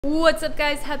What's up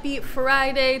guys, happy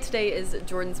Friday. Today is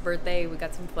Jordan's birthday. We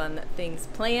got some fun things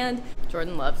planned.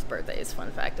 Jordan loves birthdays,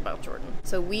 fun fact about Jordan.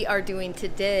 So we are doing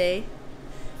today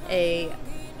a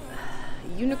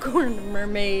unicorn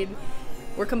mermaid.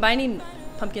 We're combining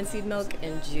pumpkin seed milk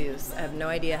and juice. I have no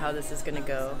idea how this is gonna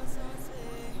go.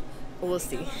 We'll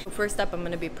see. First up, I'm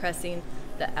gonna be pressing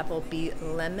the apple beet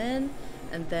lemon,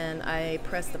 and then I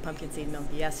pressed the pumpkin seed milk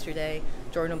yesterday.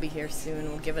 Jordan will be here soon.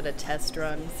 We'll give it a test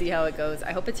run, see how it goes.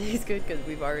 I hope it tastes good because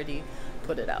we've already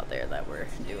put it out there that we're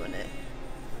doing it.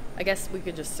 I guess we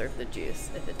could just serve the juice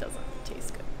if it doesn't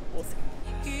taste good. We'll see.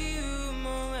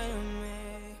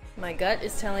 My gut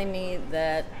is telling me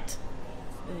that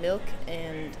milk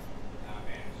and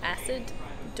acid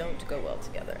don't go well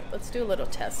together. Let's do a little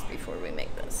test before we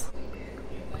make this.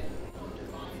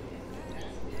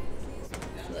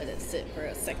 Let it sit for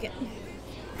a second.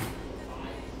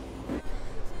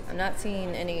 I'm not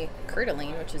seeing any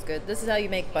curdling, which is good. This is how you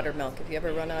make buttermilk. If you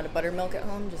ever run out of buttermilk at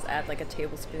home, just add like a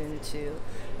tablespoon to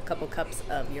a couple cups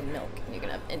of your milk, and you can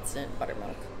have instant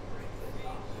buttermilk.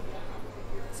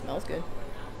 It smells good.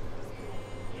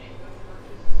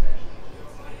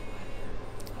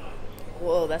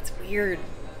 Whoa, that's weird.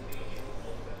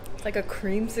 It's like a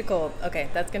creamsicle. Okay,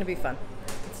 that's gonna be fun.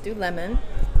 Let's do lemon.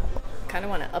 Kind of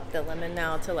want to up the lemon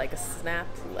now to like a snap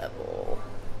level.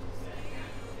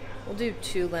 We'll do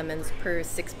 2 lemons per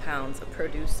 6 pounds of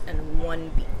produce and 1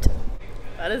 beet.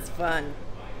 That is fun.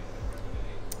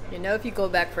 You know, if you go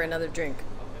back for another drink,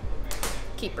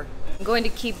 keep her. I'm going to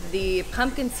keep the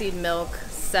pumpkin seed milk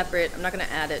separate. I'm not going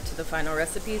to add it to the final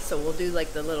recipe, so we'll do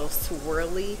like the little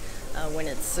swirly when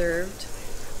it's served.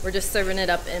 We're just serving it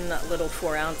up in little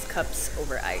 4-ounce cups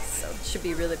over ice, so it should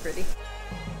be really pretty.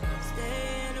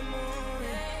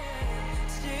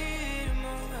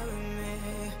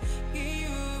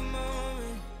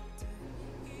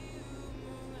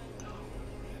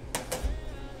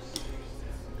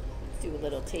 Do a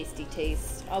little tasty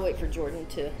taste. I'll wait for Jordan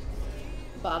to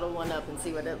bottle one up and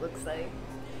see what it looks like.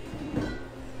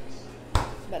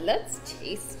 But let's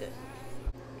taste it.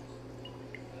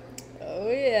 Oh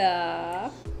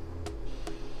yeah.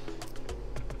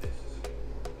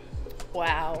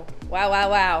 Wow. Wow, wow,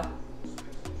 wow.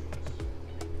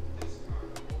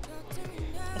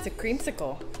 It's a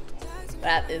creamsicle.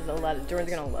 That is a lot of,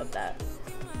 Jordan's gonna love that.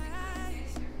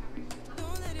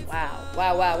 Wow.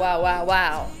 Wow, wow, wow, wow,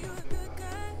 wow.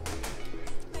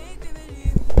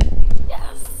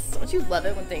 Don't you love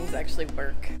it when things actually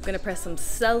work? I'm gonna press some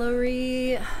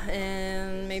celery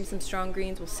and maybe some strong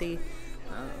greens. We'll see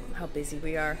how busy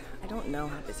we are. I don't know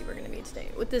how busy we're gonna be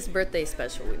today. With this birthday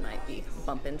special, we might be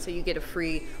bumping. So you get a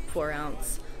free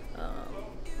 4-ounce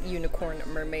unicorn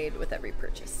mermaid with every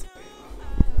purchase.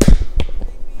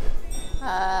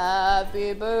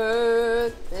 Happy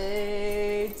birthday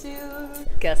to you.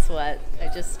 Guess what? I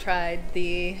just tried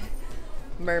the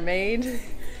mermaid.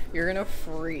 You're gonna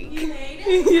freak. You made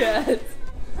it? Yes.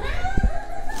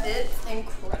 It's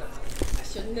incredible. I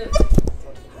shouldn't have. Let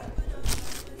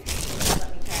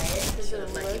me try it. Does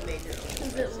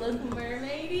it look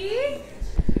mermaidy?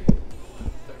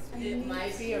 It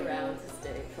might be around to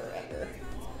stay forever.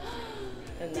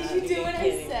 And did you do what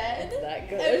I said? It's that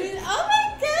good. I mean, oh my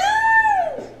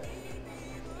god!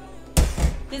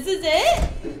 This is it?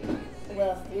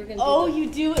 Well, we're gonna. Oh, you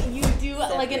do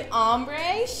like an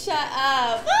ombre? Shut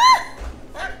up.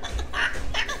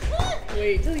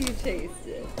 Wait till you taste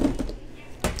it.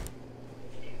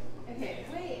 Okay,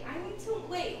 wait. I need to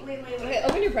wait. Okay,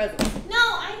 open your presents. No,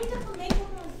 I need to put makeup on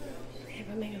first. Okay,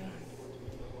 put makeup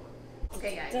on.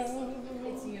 Okay, guys.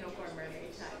 It's unicorn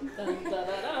mermaid time. Dun, dun, dun,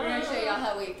 dun. We're gonna show y'all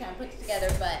how we kind of put it together.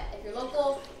 But if you're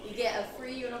local, you get a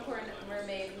free unicorn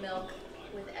mermaid milk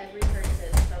with every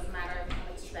purchase. Doesn't matter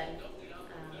how much you spend.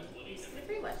 You just get a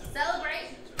free one.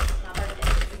 Celebrate my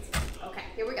birthday. Okay,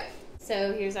 here we go.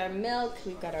 So here's our milk.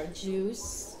 We've got our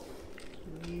juice.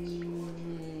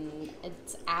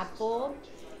 It's apple,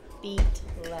 beet,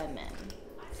 lemon.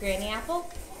 Granny apple?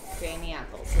 Granny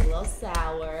apple. It's a little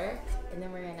sour. And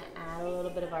then we're gonna add a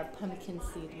little bit of our pumpkin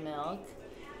seed milk.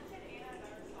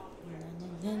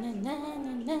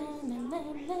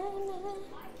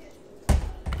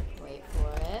 Wait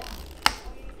for it.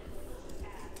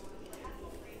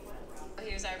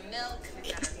 Here's our milk.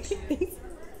 We've got our juice.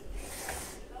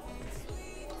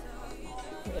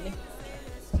 Ready?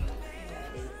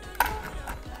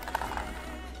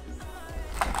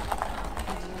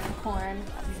 Unicorn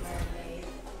mermaid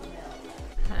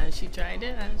milk. Has she tried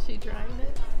it? Has she tried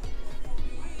it?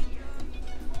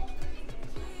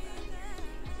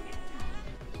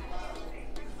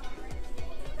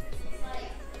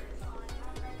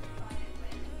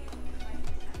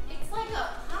 It's like a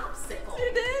popsicle.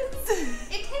 It is.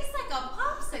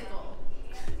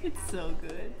 It's so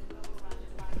good.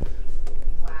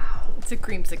 Wow. It's a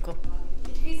creamsicle.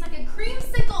 It tastes like a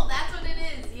creamsicle. That's what it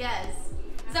is. Yes.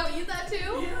 Is that what you thought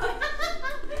too? Yeah.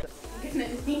 I'm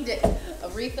gonna need a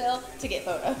refill to get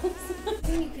photos. I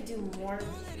think you could do more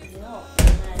milk.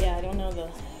 Yeah, I don't know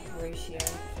the ratio.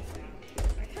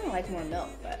 I kind of like more milk,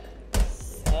 but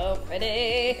So pretty.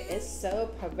 it's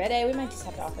so pretty. We might just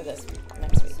have to offer this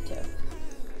next week too.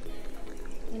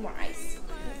 Need more ice.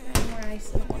 Need more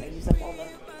ice. I don't want to use up all the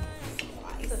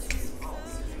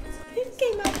supplies. It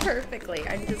came out perfectly.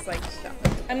 I'm just like shocked.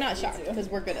 I'm not shocked because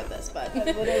we're good at this, but I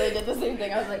literally did the same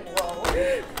thing. I was like, whoa,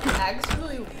 it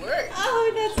actually worked.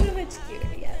 Oh, that's so much cuter.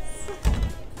 Yes.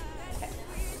 Okay.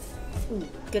 Ooh,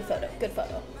 good photo. Good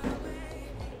photo.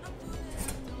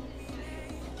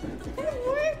 It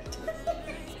worked.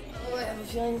 Oh, I have a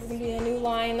feeling it's gonna be a new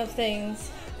line of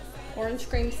things. Orange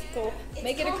creamsicle.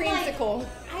 Make it a creamsicle.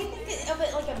 I think of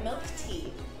it like a milk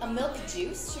tea. A milk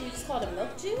juice. Should we just call it a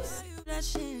milk juice?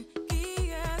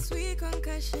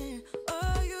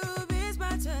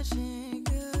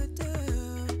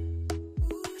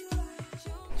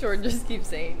 Jordan just keeps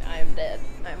saying, I'm dead,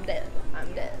 I'm dead,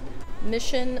 I'm dead.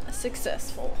 Mission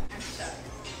successful. I'm shook.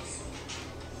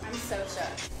 I'm so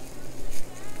shook.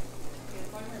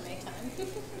 Unicorn mermaid time.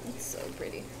 It's so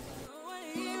pretty.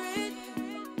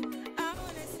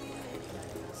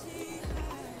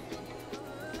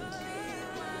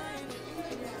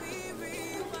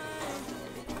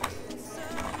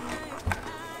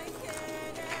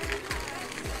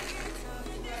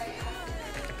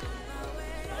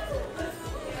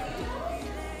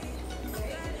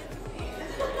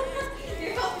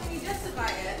 You're helping me justify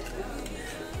it.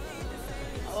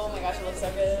 Oh my gosh, it looks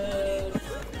so good.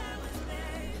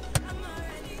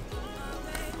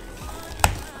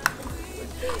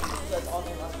 That's all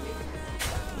they love me.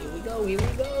 Here we go, here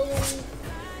we go.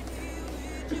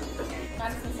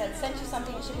 Madison said, sent you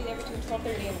something, it should be there between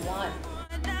 12:30 and 1.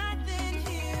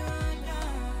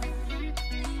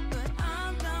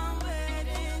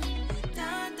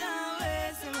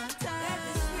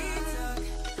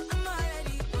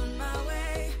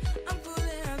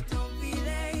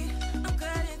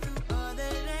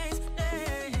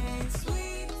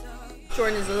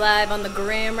 Jordan is live on the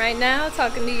gram right now,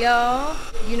 talking to y'all.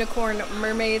 Unicorn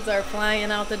mermaids are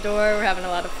flying out the door. We're having a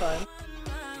lot of fun.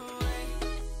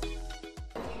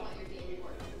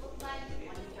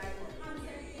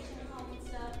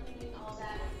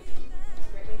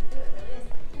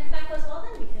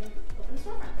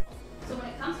 So when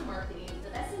it comes to marketing, the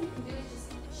best thing you can do is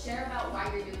just share about why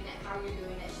you're doing it, how you're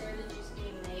doing it, share the juice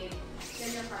being made, share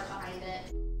your heart behind it.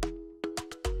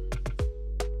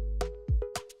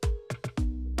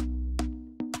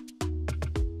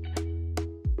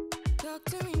 Talk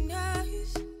to me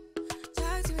nice,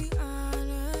 talk to me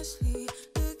honestly.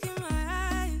 Look in my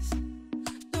eyes,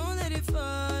 don't let it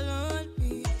fall on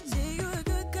me. Say you're a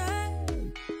good guy,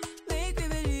 make me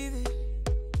believe it.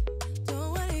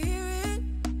 Don't wanna hear it,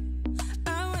 I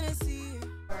wanna see it.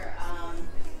 Or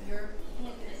you're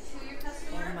handing it to your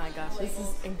customer. Oh my gosh, this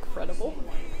is incredible.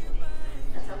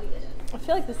 That's how we did it. I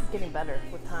feel like this is getting better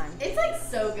with time. It's like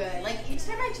so good. Like each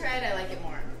time I try it, I like it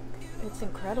more. It's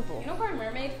incredible. Unicorn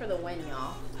mermaid for the win,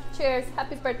 y'all. Cheers,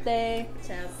 happy birthday.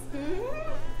 Cheers.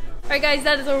 Alright guys,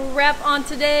 that is a wrap on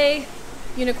today.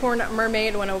 Unicorn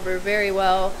mermaid went over very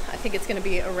well. I think it's going to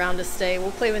be around to stay.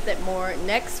 We'll play with it more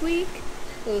next week.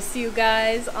 We'll see you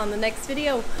guys on the next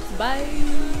video. Bye.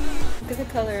 Look at the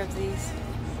color of these.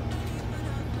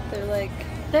 They're like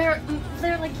They're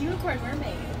like unicorn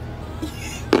mermaid.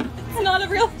 it's not a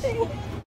real thing.